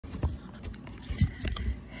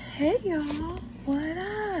Hey y'all, what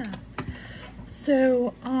up?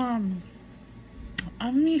 So I'm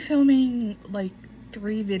gonna be filming like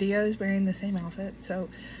 3 videos wearing the same outfit, so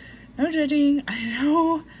no judging. I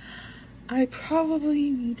know I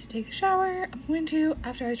probably need to take a shower. I'm going to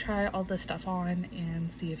after I try all this stuff on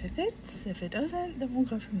and see if it fits. If it doesn't, then we'll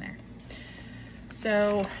go from there.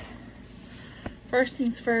 So first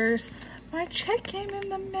things first, my check came in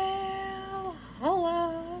the mail.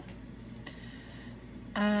 Holla.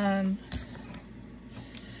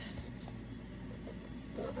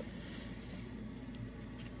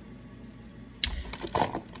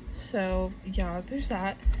 So yeah, there's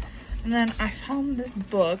that. And then I found this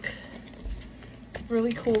book. It's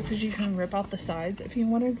really cool because you can rip out the sides if you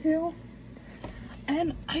wanted to.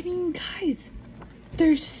 And I mean, guys,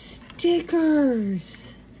 there's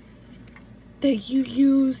stickers that you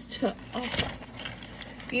use to, oh,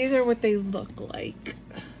 these are what they look like.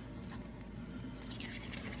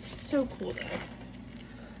 So cool though.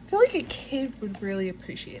 I feel like a kid would really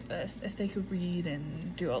appreciate this if they could read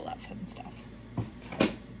and do all that fun stuff.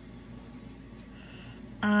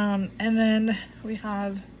 And then we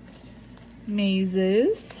have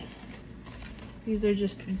mazes. These are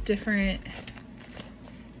just different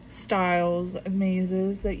styles of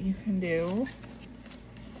mazes that you can do.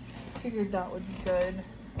 Figured that would be good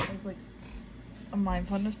as like a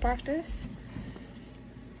mindfulness practice.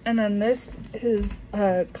 And then this is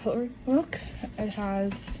a coloring book. It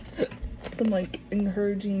has some like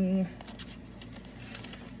encouraging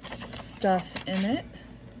stuff in it.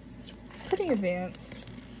 It's pretty advanced.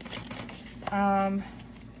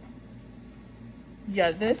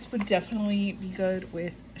 Yeah, this would definitely be good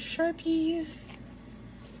with Sharpies.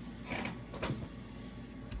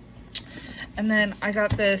 And then I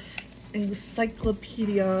got this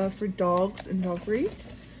encyclopedia for dogs and dog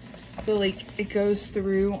breeds. So like it goes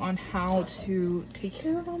through on how to take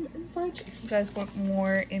care of them and such. If you guys want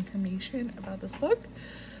more information about this book,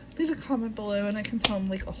 leave a comment below and I can film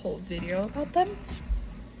like a whole video about them.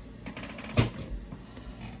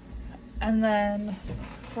 And then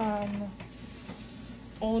from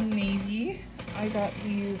Old Navy, I got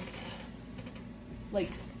these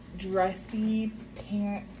like dressy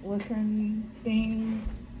pant looking thing.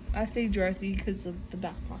 I say dressy because of the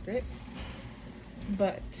back pocket,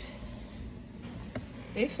 but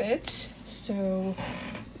they fit. So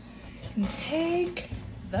you can take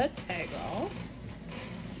the tag off.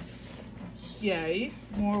 Yay,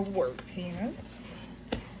 more work pants.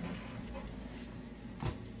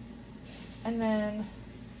 And then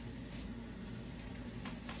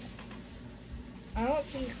I don't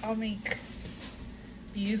think I'll make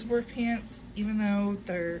these work pants, even though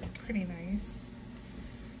they're pretty nice.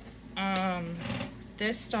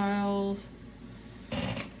 This style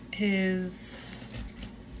is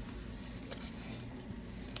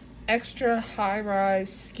extra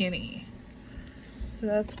high-rise skinny. So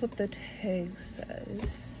that's what the tag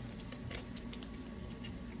says.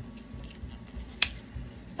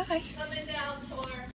 Bye.